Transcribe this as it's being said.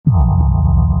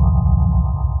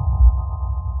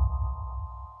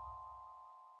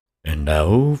And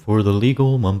now for the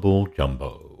legal mumbo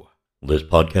jumbo. This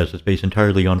podcast is based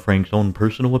entirely on Frank's own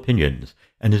personal opinions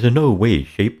and is in no way,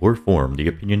 shape, or form the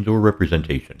opinions or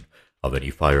representation of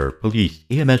any fire, police,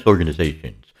 EMS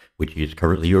organizations which he is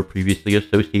currently or previously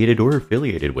associated or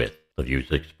affiliated with. The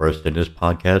views expressed in this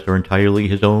podcast are entirely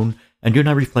his own and do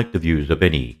not reflect the views of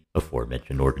any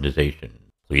aforementioned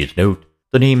organization. Please note,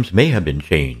 the names may have been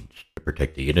changed to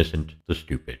protect the innocent, the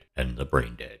stupid, and the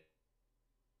brain dead.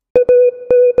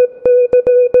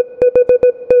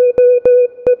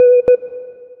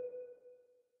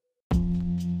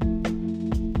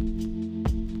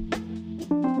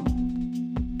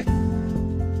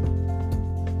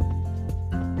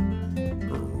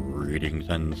 Greetings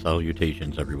and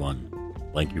salutations, everyone.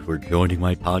 Thank you for joining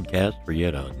my podcast for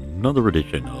yet another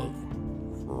edition of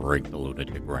Frank the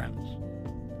Lunatic Rants.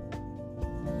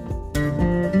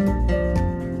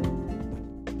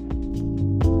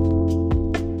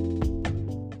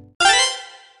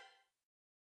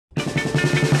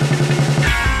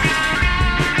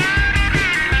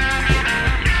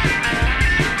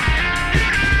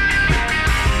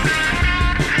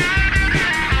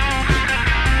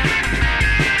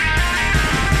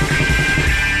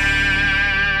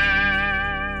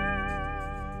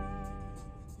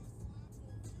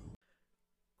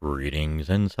 Greetings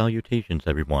and salutations,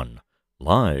 everyone.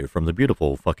 Live from the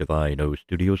beautiful Fuck If I Know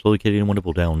studios located in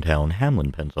wonderful downtown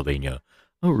Hamlin, Pennsylvania,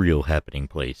 a real happening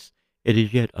place. It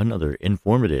is yet another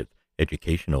informative,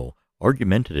 educational,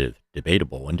 argumentative,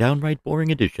 debatable, and downright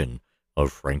boring edition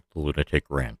of Frank the Lunatic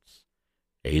Rants.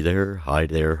 Hey there, hi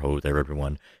there, ho there,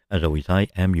 everyone. As always, I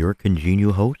am your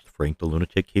congenial host, Frank the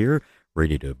Lunatic here,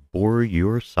 ready to bore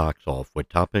your socks off with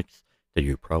topics that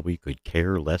you probably could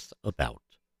care less about.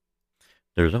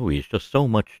 There's always just so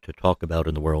much to talk about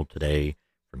in the world today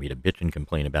for me to bitch and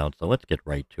complain about, so let's get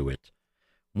right to it.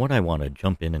 What I want to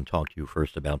jump in and talk to you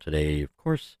first about today, of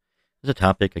course, is a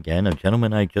topic, again, a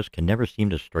gentleman I just can never seem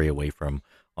to stray away from,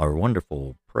 our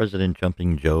wonderful President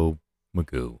Jumping Joe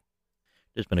Magoo.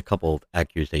 There's been a couple of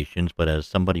accusations, but as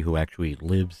somebody who actually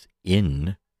lives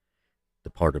in the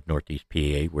part of Northeast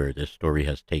PA where this story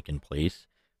has taken place,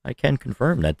 I can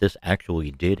confirm that this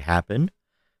actually did happen.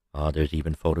 There's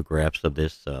even photographs of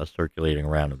this circulating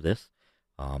around of this,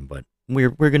 but we're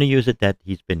going to use it that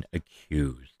he's been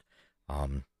accused.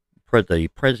 The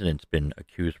president's been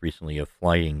accused recently of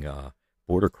flying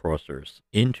border crossers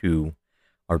into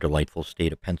our delightful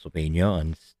state of Pennsylvania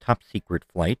on top secret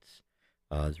flights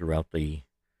throughout the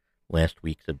last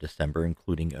weeks of December,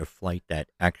 including a flight that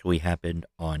actually happened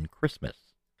on Christmas.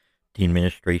 The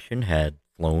administration had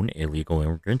flown illegal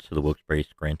immigrants to the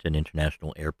Wilkes-Barre-Scranton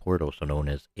International Airport, also known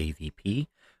as AVP,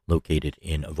 located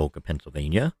in Avoca,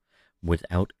 Pennsylvania,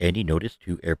 without any notice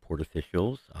to airport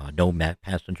officials. No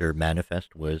passenger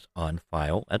manifest was on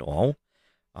file at all.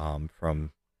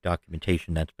 From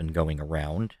documentation that's been going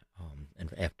around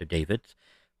and affidavits,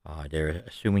 they're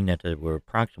assuming that there were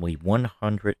approximately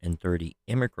 130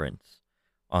 immigrants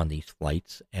on these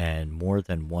flights, and more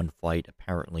than one flight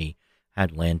apparently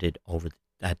had landed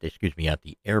at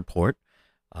the airport.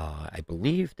 I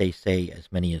believe they say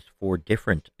as many as 4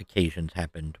 different occasions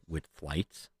happened with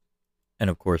flights. And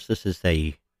of course, this is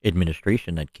a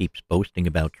administration that keeps boasting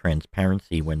about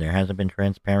transparency when there hasn't been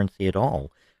transparency at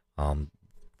all.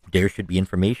 There should be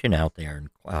information out there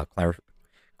and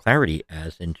clarity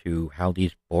as into how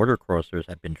these border crossers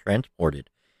have been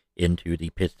transported into the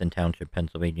Pittston Township,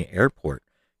 Pennsylvania airport.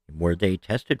 Were they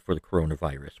tested for the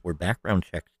coronavirus? Were background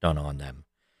checks done on them?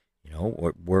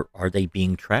 Or are they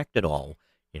being tracked at all?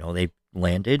 They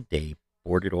landed, they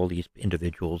boarded all these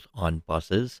individuals on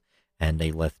buses, and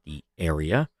they left the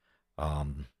area.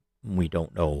 We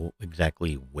don't know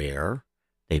exactly where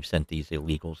they've sent these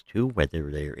illegals to,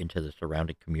 whether they're into the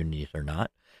surrounding communities or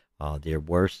not. There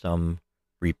were some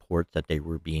reports that they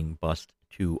were being bused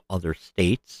to other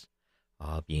states,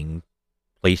 being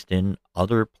placed in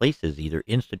other places, either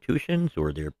institutions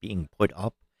or they're being put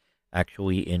up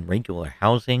actually in regular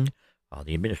housing.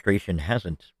 The administration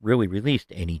hasn't really released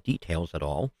any details at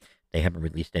all. They haven't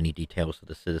released any details to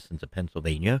the citizens of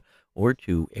Pennsylvania or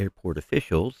to airport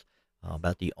officials.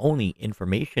 About the only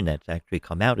information that's actually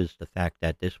come out is the fact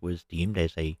that this was deemed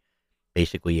as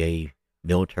basically a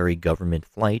military government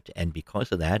flight, and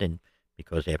because of that, and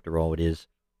because after all it is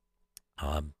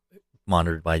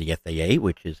monitored by the FAA,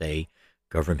 which is a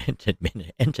government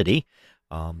entity,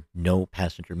 no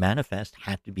passenger manifest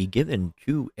had to be given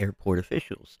to airport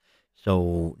officials.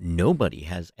 So nobody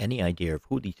has any idea of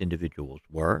who these individuals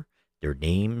were, their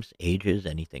names, ages,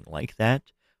 anything like that,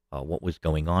 what was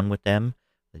going on with them.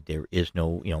 There is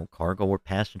no, cargo or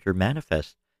passenger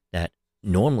manifest that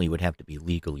normally would have to be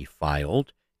legally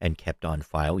filed and kept on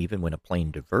file. Even when a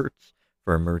plane diverts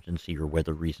for emergency or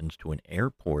weather reasons to an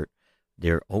airport,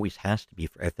 there always has to be,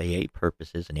 for FAA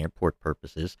purposes and airport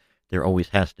purposes, there always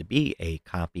has to be a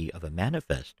copy of a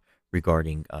manifest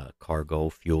regarding cargo,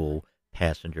 fuel,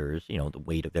 passengers, the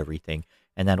weight of everything,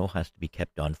 and that all has to be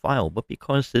kept on file. But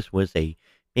because this was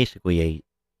basically a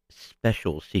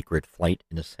special secret flight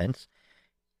in a sense,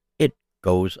 it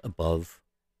goes above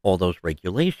all those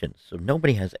regulations. So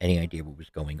nobody has any idea what was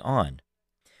going on.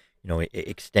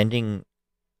 Extending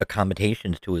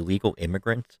accommodations to illegal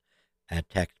immigrants at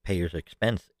taxpayers'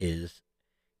 expense is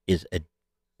a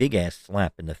big ass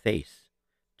slap in the face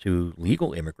to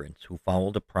legal immigrants who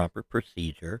follow the proper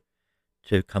procedure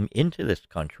to come into this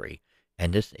country.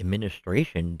 And this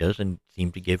administration doesn't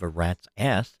seem to give a rat's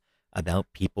ass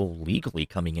about people legally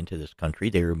coming into this country.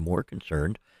 They're more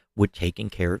concerned with taking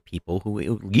care of people who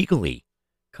illegally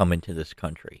come into this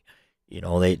country.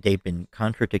 They've been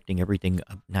contradicting everything,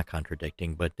 not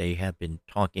contradicting, but they have been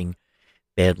talking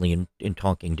badly and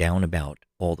talking down about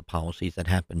all the policies that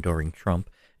happened during Trump,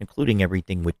 including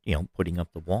everything with, putting up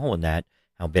the wall and that,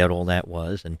 how bad all that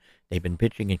was. And they've been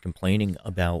bitching and complaining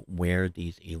about where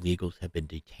these illegals have been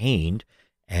detained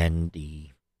and the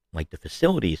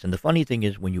facilities. And the funny thing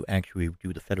is, when you actually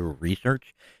do the federal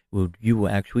research, you will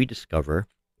actually discover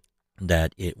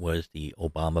that it was the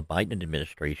Obama-Biden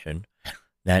administration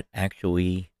that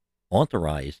actually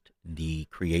authorized the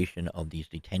creation of these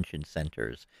detention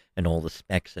centers and all the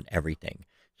specs and everything.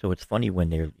 So it's funny when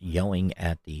they're yelling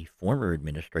at the former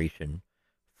administration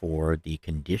for the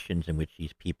conditions in which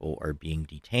these people are being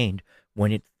detained,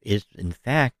 when it is, in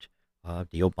fact,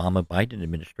 the Obama-Biden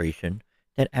administration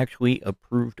that actually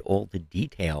approved all the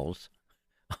details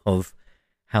of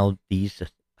how these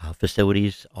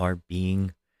facilities are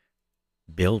being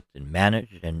built and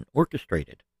managed and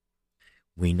orchestrated.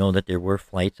 We know that there were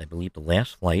flights. I believe the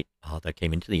last flight that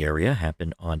came into the area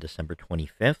happened on December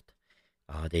 25th.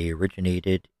 They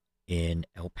originated in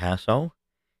El Paso.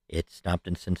 It stopped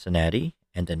in Cincinnati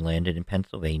and then landed in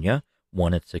Pennsylvania,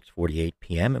 one at 6:48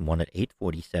 p.m. and one at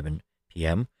 8:47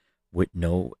 p.m. with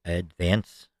no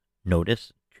advance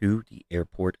notice to the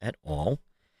airport at all.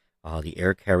 The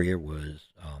air carrier was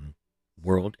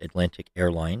World Atlantic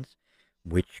Airlines,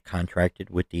 which contracted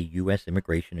with the U.S.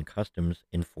 Immigration and Customs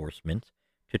Enforcement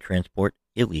to transport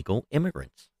illegal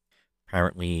immigrants.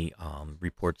 Apparently,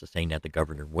 reports are saying that the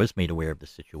governor was made aware of the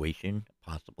situation,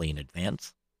 possibly in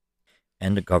advance,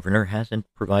 and the governor hasn't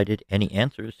provided any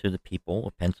answers to the people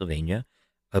of Pennsylvania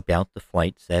about the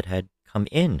flights that had come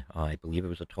in. I believe it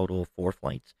was a total of 4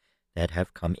 flights that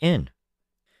have come in.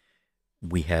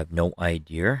 We have no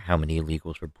idea how many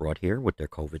illegals were brought here, what their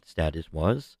COVID status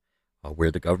was,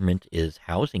 where the government is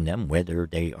housing them, whether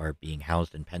they are being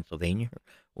housed in Pennsylvania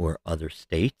or other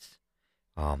states.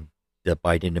 The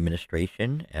Biden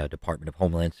administration, Department of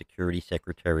Homeland Security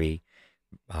Secretary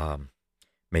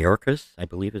Mayorkas, I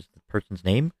believe is the person's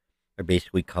name, are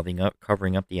basically covering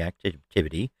up the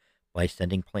activity by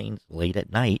sending planes late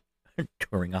at night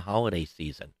during a holiday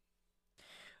season.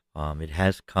 It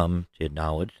has come to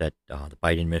knowledge that the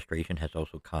Biden administration has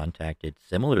also contacted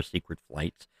similar secret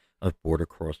flights of border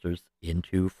crossers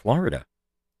into Florida.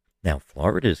 Now,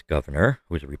 Florida's governor,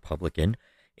 who is a Republican,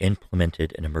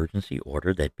 implemented an emergency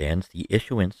order that bans the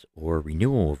issuance or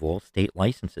renewal of all state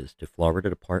licenses to Florida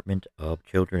Department of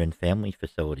Children and Family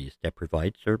facilities that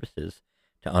provide services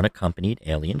to unaccompanied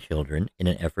alien children in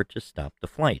an effort to stop the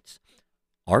flights.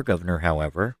 Our governor,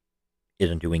 however,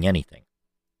 isn't doing anything.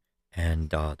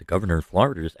 And the governor of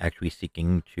Florida is actually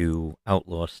seeking to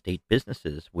outlaw state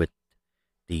businesses with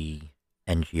the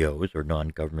NGOs or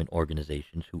non-government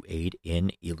organizations who aid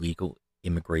in illegal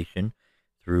immigration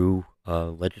through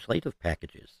legislative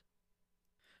packages.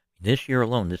 This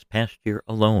past year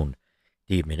alone,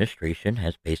 the administration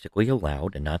has basically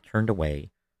allowed and not turned away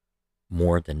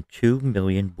more than 2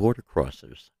 million border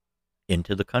crossers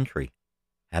into the country.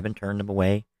 Haven't turned them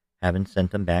away, haven't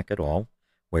sent them back at all,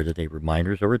 whether they were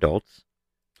minors or adults.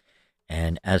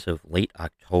 And as of late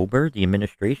October, the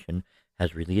administration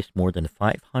has released more than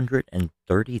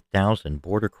 530,000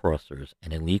 border crossers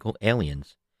and illegal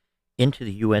aliens into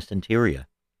the U.S. interior,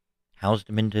 housed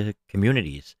them into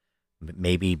communities,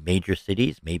 maybe major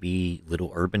cities, maybe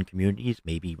little urban communities,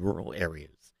 maybe rural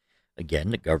areas.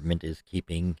 Again, the government is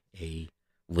keeping a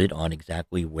lid on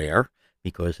exactly where,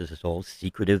 because this is all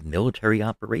secretive military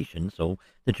operations, so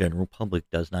the general public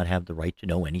does not have the right to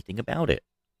know anything about it.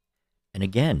 And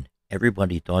again,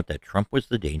 everybody thought that Trump was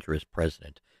the dangerous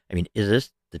president. I mean, is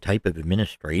this the type of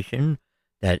administration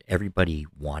that everybody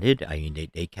wanted? I mean,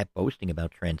 they kept boasting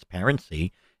about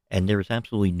transparency, and there is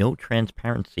absolutely no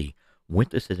transparency with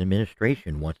this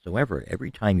administration whatsoever.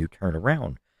 Every time you turn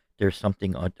around, there's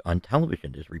something on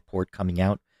television. There's a report coming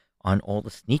out on all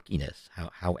the sneakiness,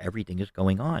 how everything is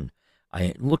going on.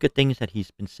 I look at things that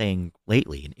he's been saying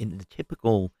lately in the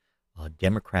typical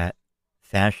Democrat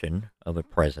fashion of a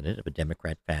president, of a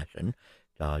Democrat fashion,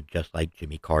 just like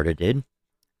Jimmy Carter did,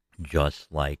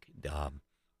 just like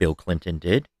Bill Clinton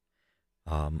did.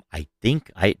 I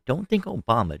don't think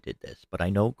Obama did this, but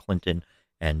I know Clinton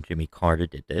and Jimmy Carter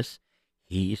did this.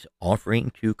 He's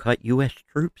offering to cut U.S.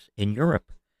 troops in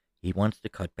Europe. He wants to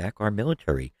cut back our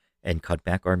military and cut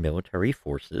back our military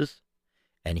forces.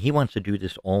 And he wants to do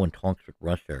this all in talks with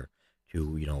Russia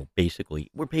to,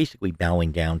 we're basically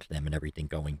bowing down to them and everything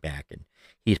going back. And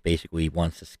he's basically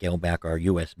wants to scale back our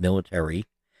U.S. military,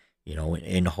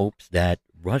 in hopes that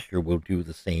Russia will do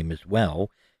the same as well.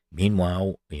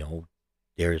 Meanwhile,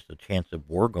 there's a chance of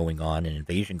war going on, an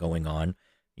invasion going on,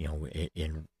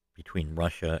 in between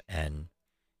Russia and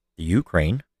the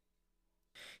Ukraine.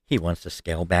 He wants to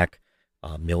scale back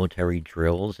military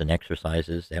drills and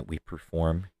exercises that we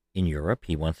perform in Europe.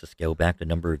 He wants to scale back the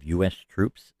number of U.S.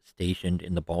 troops stationed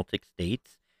in the Baltic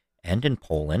states and in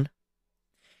Poland.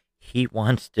 He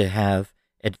wants to have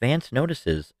advance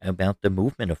notices about the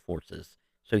movement of forces.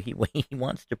 So he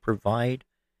wants to provide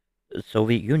the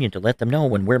Soviet Union to let them know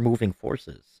when we're moving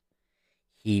forces.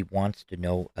 He wants to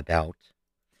know about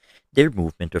their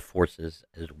movement of forces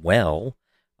as well.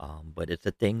 But it's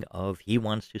a thing of he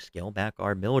wants to scale back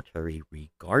our military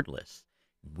regardless.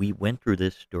 We went through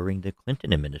this during the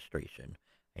Clinton administration.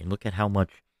 And look at how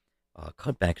much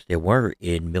cutbacks there were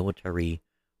in military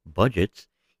budgets.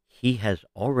 He has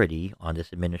already, on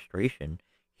this administration,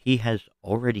 he has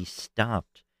already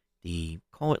stopped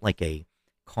call it like a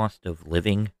cost of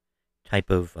living type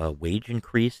of wage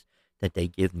increase that they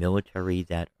give military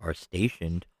that are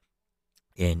stationed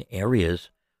in areas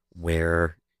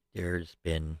where there's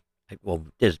been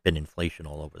inflation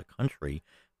all over the country,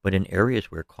 but in areas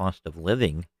where cost of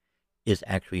living is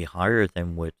actually higher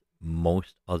than what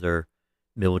most other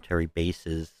military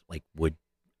bases would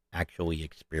actually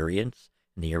experience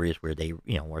in the areas where they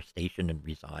are stationed and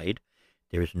reside.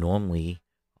 There's normally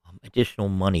additional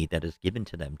money that is given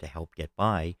to them to help get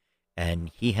by,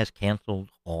 and he has canceled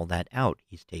all that out.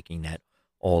 He's taking that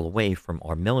all away from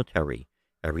our military.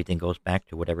 Everything goes back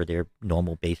to whatever their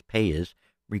normal base pay is,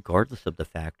 regardless of the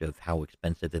fact of how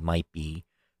expensive it might be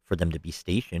for them to be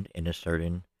stationed in a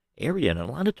certain area. And a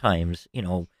lot of times,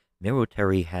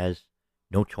 military has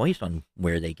no choice on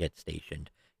where they get stationed.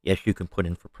 Yes, you can put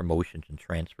in for promotions and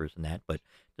transfers and that, but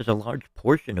there's a large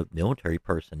portion of military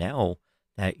personnel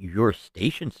that you're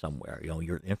stationed somewhere,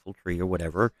 you're infantry or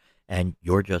whatever, and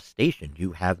you're just stationed.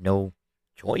 You have no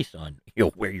choice on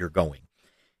where you're going.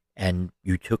 And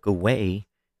you took away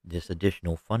this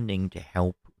additional funding to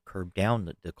help curb down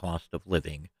the cost of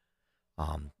living.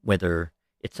 Whether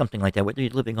it's something like that, whether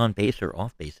you're living on base or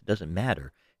off base, it doesn't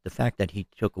matter. The fact that he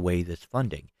took away this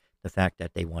funding, the fact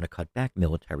that they want to cut back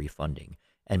military funding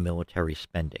and military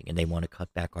spending, and they want to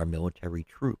cut back our military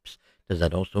troops. Does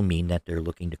that also mean that they're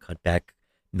looking to cut back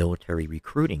military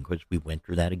recruiting? Because we went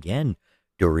through that again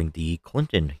during the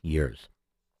Clinton years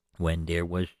when there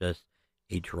was just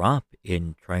a drop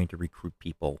in trying to recruit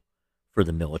people for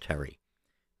the military,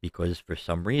 because for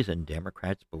some reason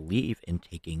Democrats believe in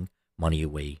taking money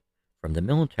away from the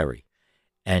military.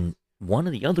 And one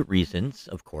of the other reasons,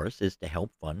 of course, is to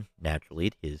help fund,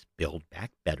 naturally, his Build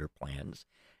Back Better plans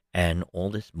and all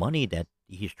this money that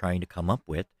he's trying to come up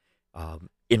with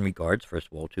in regards, first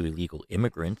of all, to illegal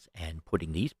immigrants and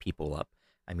putting these people up.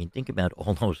 I mean, think about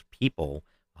all those people.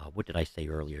 What did I say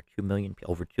earlier? 2 million,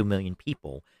 over 2 million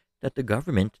people that the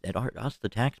government, that are us, the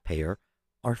taxpayer,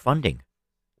 are funding.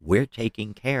 We're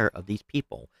taking care of these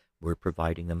people. We're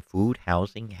providing them food,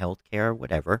 housing, health care,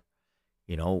 whatever.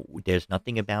 There's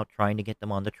nothing about trying to get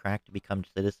them on the track to become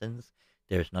citizens.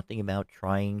 There's nothing about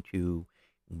trying to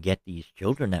get these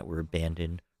children that were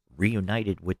abandoned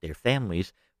reunited with their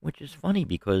families, which is funny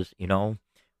because,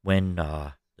 when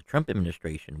the Trump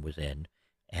administration was in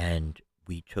and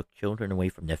we took children away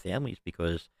from their families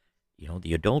because,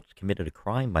 the adults committed a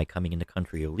crime by coming in the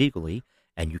country illegally,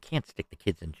 and you can't stick the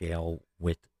kids in jail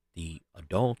with the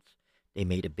adults. They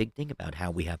made a big thing about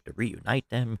how we have to reunite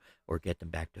them or get them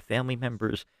back to family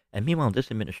members. And meanwhile,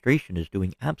 this administration is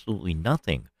doing absolutely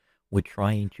nothing with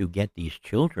trying to get these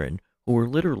children who were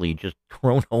literally just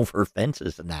thrown over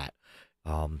fences and that,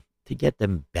 to get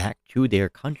them back to their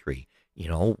country.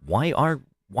 Why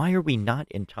are we not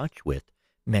in touch with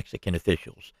Mexican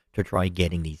officials to try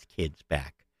getting these kids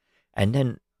back? And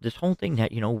then this whole thing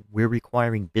that, we're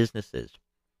requiring businesses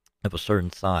of a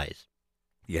certain size.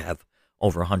 You have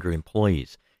over 100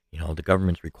 employees. The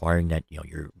government's requiring that,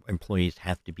 your employees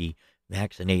have to be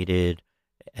vaccinated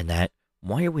And that,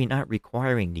 why are we not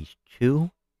requiring these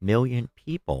 2 million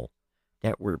people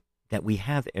that we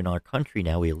have in our country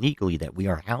now illegally that we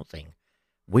are housing?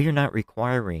 We are not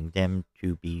requiring them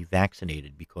to be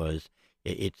vaccinated because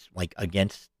it's like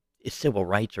against civil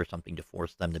rights or something to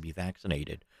force them to be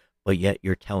vaccinated. But yet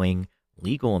you're telling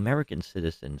legal American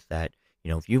citizens that,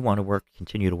 if you want to work,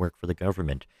 continue to work for the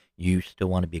government, you still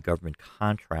want to be a government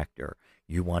contractor,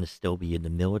 you want to still be in the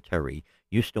military,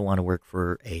 you still want to work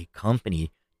for a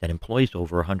company that employs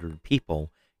over 100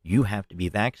 people, you have to be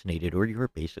vaccinated or you're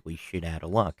basically shit out of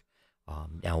luck.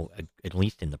 Now, at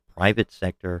least in the private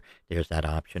sector, there's that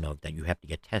option of that you have to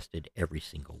get tested every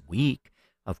single week.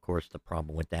 Of course, the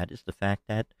problem with that is the fact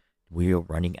that we are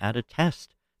running out of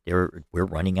tests. We're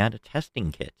running out of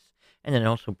testing kits. And then it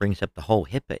also brings up the whole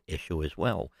HIPAA issue as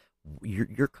well.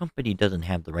 Your company doesn't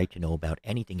have the right to know about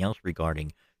anything else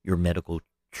regarding your medical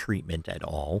treatment at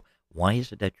all. Why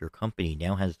is it that your company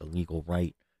now has the legal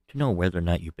right to know whether or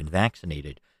not you've been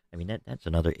vaccinated? I mean, that's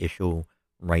another issue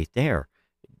right there.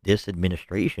 This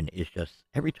administration is just,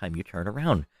 every time you turn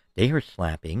around, they are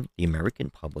slapping the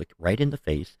American public right in the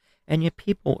face, and yet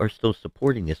people are still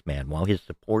supporting this man while his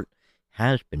support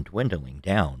has been dwindling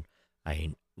down. I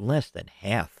mean, less than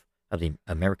half of the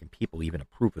American people even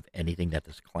approve of anything that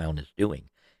this clown is doing.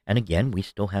 And again, we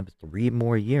still have 3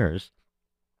 more years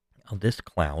of this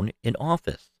clown in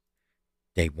office.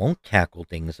 They won't tackle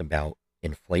things about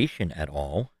inflation at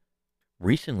all.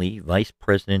 Recently, Vice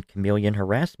President Chameleon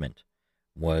Harassment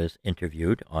was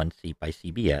interviewed by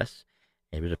CBS.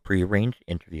 It was a prearranged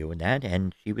interview in that,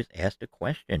 and she was asked a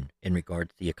question in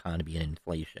regards to the economy and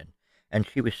inflation. And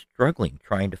she was struggling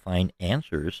trying to find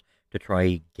answers to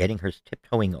try getting her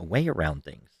tiptoeing away around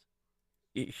things.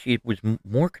 She was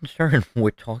more concerned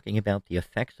with talking about the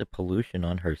effects of pollution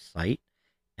on her sight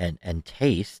and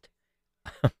taste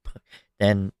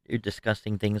than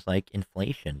discussing things like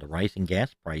inflation, the rising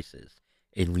gas prices,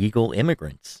 illegal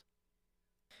immigrants.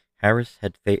 Harris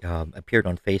had appeared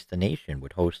on Face the Nation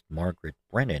with host Margaret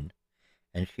Brennan,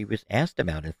 and she was asked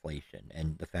about inflation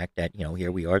and the fact that,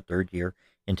 here we are, third year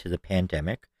into the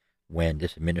pandemic, when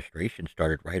this administration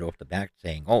started right off the bat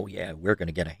saying, oh, yeah, we're going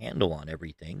to get a handle on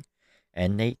everything.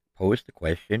 And they posed the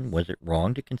question, was it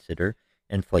wrong to consider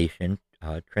inflation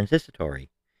transitory?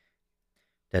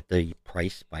 That the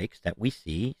price spikes that we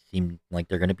see seem like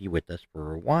they're going to be with us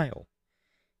for a while.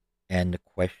 And the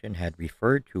question had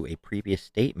referred to a previous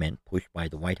statement pushed by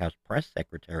the White House press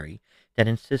secretary that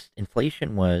insists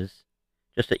inflation was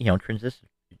just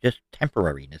just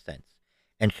temporary in a sense,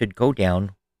 and should go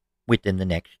down within the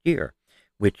next year.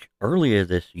 Which earlier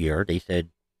this year they said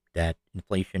that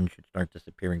inflation should start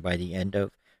disappearing by the end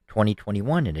of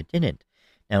 2021, and it didn't.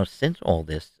 Now, since all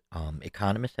this,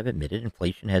 economists have admitted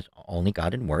inflation has only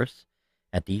gotten worse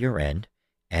at the year end,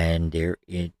 and they're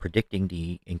predicting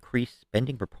the increased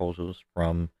spending proposals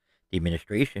from the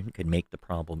administration could make the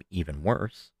problem even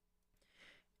worse.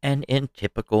 And in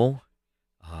typical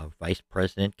Vice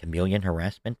President Chameleon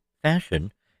Harassment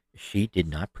fashion, she did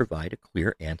not provide a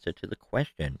clear answer to the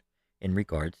question in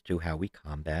regards to how we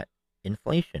combat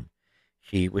inflation.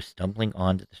 She was stumbling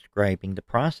on to describing the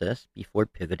process before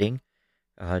pivoting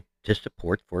to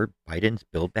support for Biden's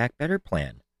Build Back Better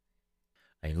plan.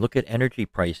 I mean, look at energy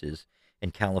prices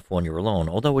in California alone.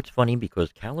 Although it's funny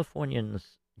because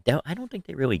Californians, I don't think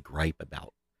they really gripe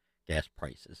about gas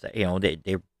prices.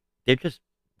 They're just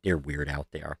they're weird out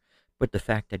there. But the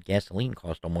fact that gasoline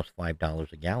costs almost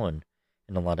 $5 a gallon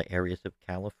in a lot of areas of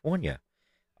California,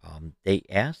 they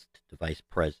asked the vice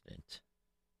president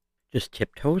just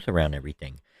tiptoes around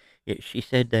everything. She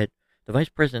said that the vice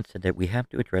president said that we have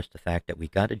to address the fact that we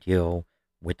got to deal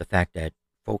with the fact that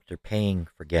folks are paying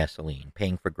for gasoline,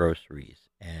 paying for groceries,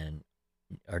 and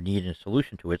are needing a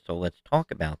solution to it. So let's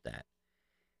talk about that.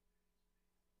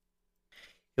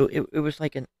 It was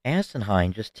like an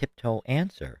asinine, just tiptoe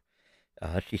answer.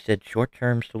 She said short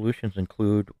term solutions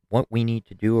include what we need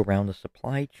to do around the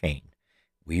supply chain.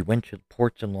 We went to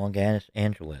ports in Los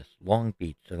Angeles, Long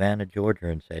Beach, Savannah, Georgia,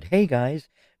 and said, hey guys,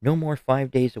 no more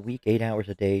 5 days a week, 8 hours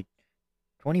a day,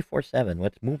 24/7.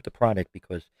 Let's move the product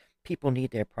because people need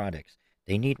their products.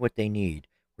 They need what they need.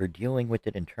 We're dealing with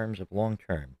it in terms of long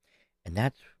term. And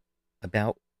that's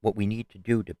about what we need to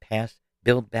do to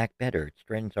Build Back Better. It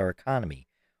strengthens our economy.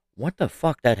 What the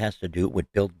fuck that has to do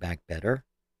with Build Back Better?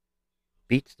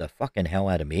 Beats the fucking hell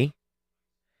out of me.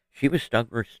 She was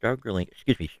struggling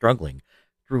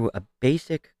through a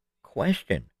basic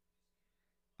question.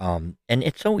 And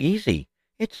it's so easy.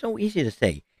 It's so easy to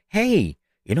say, hey,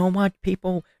 you know what,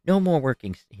 people? No more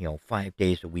working, 5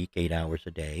 days a week, 8 hours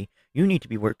a day. You need to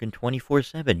be working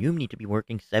 24/7. You need to be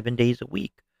working 7 days a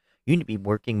week. You need to be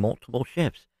working multiple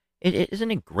shifts.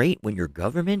 Isn't it great when your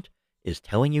government is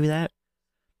telling you that?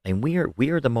 And we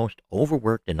are the most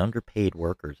overworked and underpaid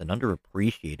workers and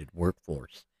underappreciated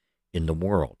workforce in the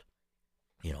world.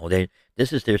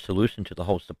 This is their solution to the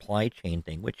whole supply chain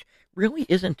thing, which really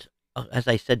isn't, as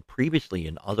I said previously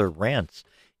in other rants,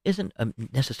 isn't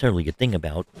necessarily a thing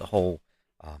about the whole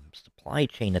supply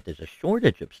chain that there's a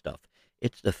shortage of stuff.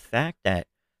 It's the fact that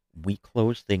we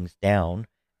close things down,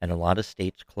 and a lot of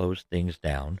states closed things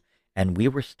down, and we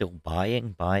were still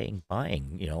buying, buying,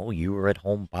 buying. You were at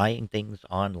home buying things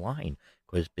online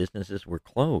because businesses were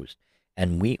closed,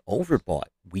 and we overbought.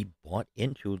 We bought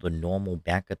into the normal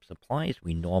backup supplies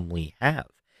we normally have.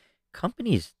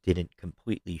 Companies didn't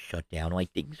completely shut down.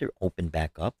 Like, things are open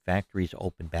back up, factories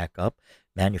open back up,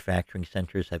 manufacturing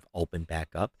centers have opened back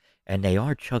up, and they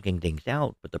are chugging things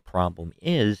out. But the problem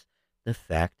is the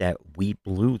fact that we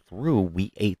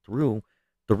ate through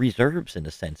the reserves in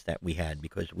the sense that we had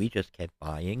because we just kept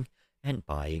buying and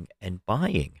buying and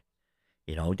buying.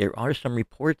 There are some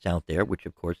reports out there, which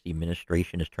of course the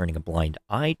administration is turning a blind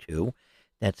eye to,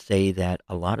 that say that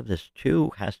a lot of this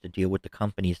too has to deal with the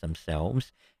companies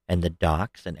themselves and the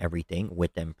docs and everything,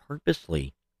 with them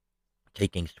purposely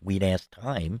taking sweet ass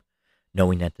time,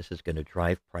 knowing that this is going to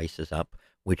drive prices up,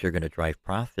 which are going to drive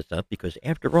profits up. Because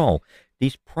after all,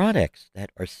 these products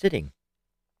that are sitting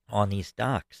on these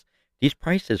docks, these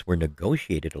prices were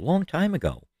negotiated a long time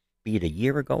ago, be it a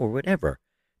year ago or whatever.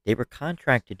 They were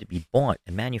contracted to be bought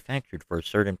and manufactured for a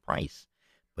certain price.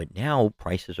 But now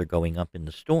prices are going up in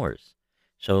the stores.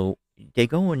 So they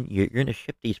go and you're going to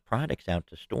ship these products out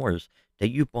to stores that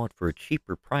you bought for a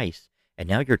cheaper price, and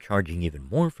now you're charging even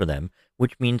more for them,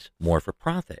 which means more for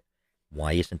profit.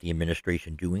 Why isn't the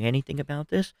administration doing anything about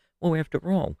this? Well,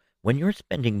 after all, when you're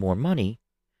spending more money,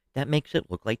 that makes it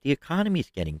look like the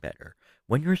economy's getting better.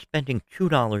 When you're spending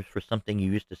 $2 for something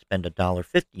you used to spend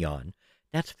 $1.50 on,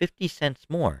 that's 50 cents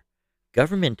more.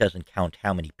 Government doesn't count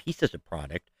how many pieces of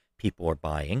product people are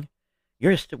buying.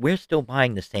 We're still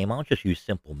buying the same. I'll just use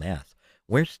simple math.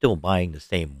 We're still buying the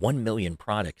same 1 million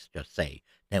products, just say,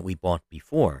 that we bought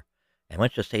before. And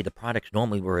let's just say the products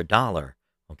normally were $1.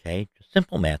 Okay, just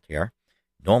simple math here.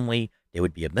 Normally, there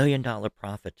would be $1 million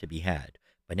profit to be had.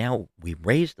 But now we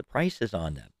raised the prices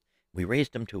on them. We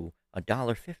raised them to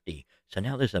 $1.50. So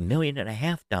now there's $1.5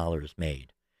 million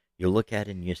made. You look at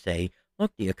it and you say,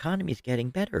 look, the economy's getting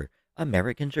better.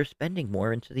 Americans are spending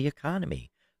more into the economy,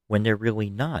 when they're really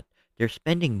not. They're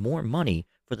spending more money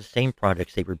for the same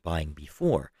products they were buying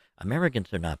before.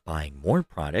 Americans are not buying more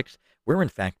products. We're in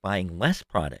fact buying less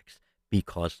products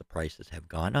because the prices have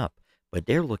gone up. But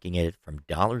they're looking at it from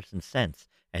dollars and cents,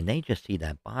 and they just see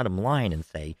that bottom line and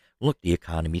say, look, the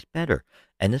economy's better.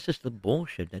 And this is the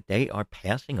bullshit that they are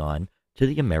passing on to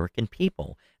the American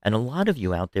people. And a lot of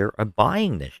you out there are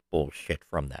buying this bullshit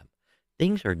from them.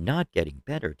 Things are not getting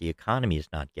better. The economy is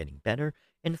not getting better.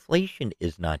 Inflation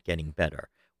is not getting better.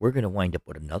 We're going to wind up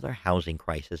with another housing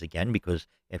crisis again because,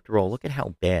 after all, look at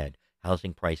how bad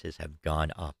housing prices have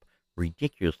gone up,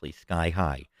 ridiculously sky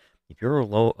high. If you're a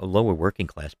lower working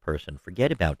class person,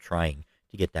 forget about trying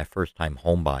to get that first time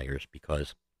home buyers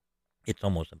because it's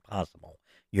almost impossible.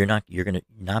 You're going to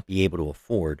not be able to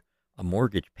afford a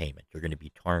mortgage payment. You're going to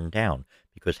be torn down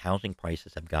because housing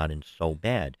prices have gotten so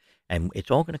bad, and it's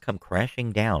all going to come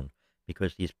crashing down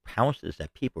because these houses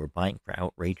that people are buying for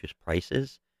outrageous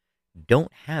prices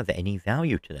don't have any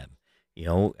value to them.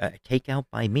 Take out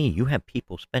by me. You have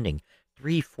people spending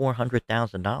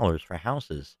 $400,000 for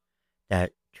houses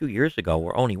that 2 years ago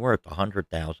were only worth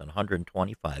 100,000,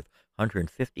 125,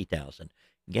 150,000.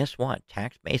 Guess what?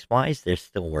 Tax base wise, they're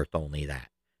still worth only that.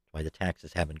 That's why the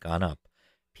taxes haven't gone up.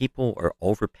 People are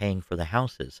overpaying for the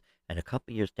houses, and a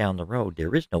couple years down the road,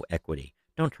 there is no equity.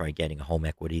 Don't try getting a home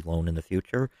equity loan in the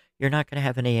future. You're not going to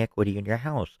have any equity in your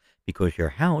house because your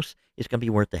house is going to be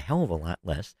worth a hell of a lot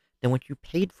less than what you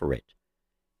paid for it.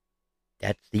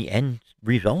 That's the end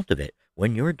result of it.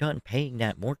 When you're done paying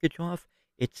that mortgage off,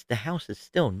 the house is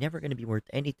still never going to be worth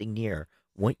anything near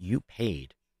what you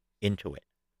paid into it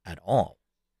at all.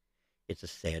 It's a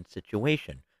sad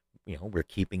situation. We're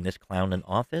keeping this clown in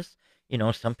office.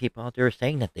 Some people out there are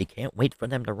saying that they can't wait for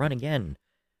them to run again.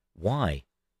 Why?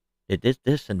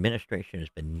 This administration has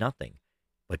been nothing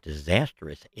but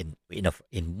disastrous in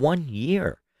 1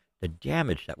 year. The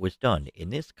damage that was done in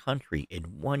this country in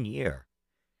 1 year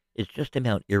is just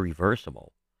about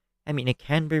irreversible. I mean, it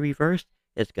can be reversed.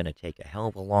 It's going to take a hell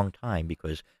of a long time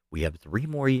because we have 3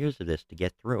 more years of this to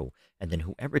get through. And then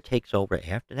whoever takes over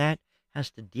after that has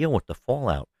to deal with the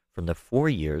fallout from the 4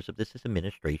 years of this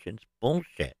administration's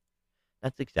bullshit.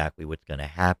 That's exactly what's going to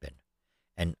happen.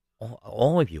 And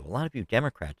all of you, a lot of you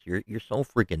Democrats, you're so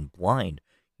freaking blind,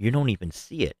 you don't even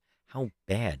see it. how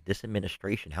bad this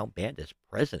administration, how bad this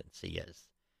presidency is.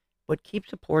 But keep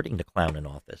supporting the clown in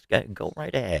office. Go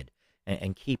right ahead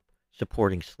and keep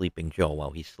supporting Sleeping Joe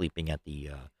while he's sleeping at the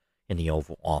in the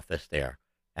Oval Office there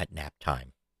at nap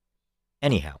time.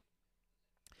 Anyhow,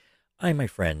 I, my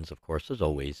friends, of course, as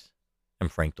always, am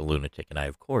Frank the Lunatic, and I,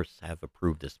 of course, have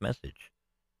approved this message.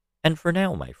 And for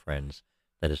now, my friends,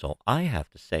 that is all I have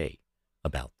to say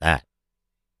about that.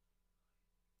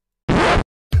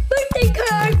 Birthday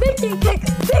card, birthday card,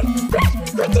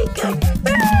 birthday card,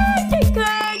 birthday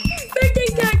card, birthday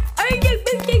card, are the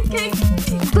birthday card.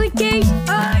 Birthdays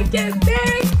are the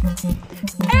best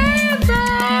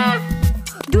ever.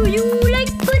 Do you like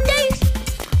birthdays?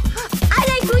 I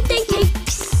like birthday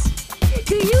cakes.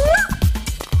 Do you?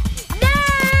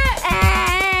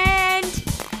 And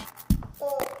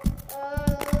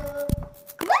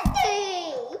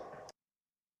birthday.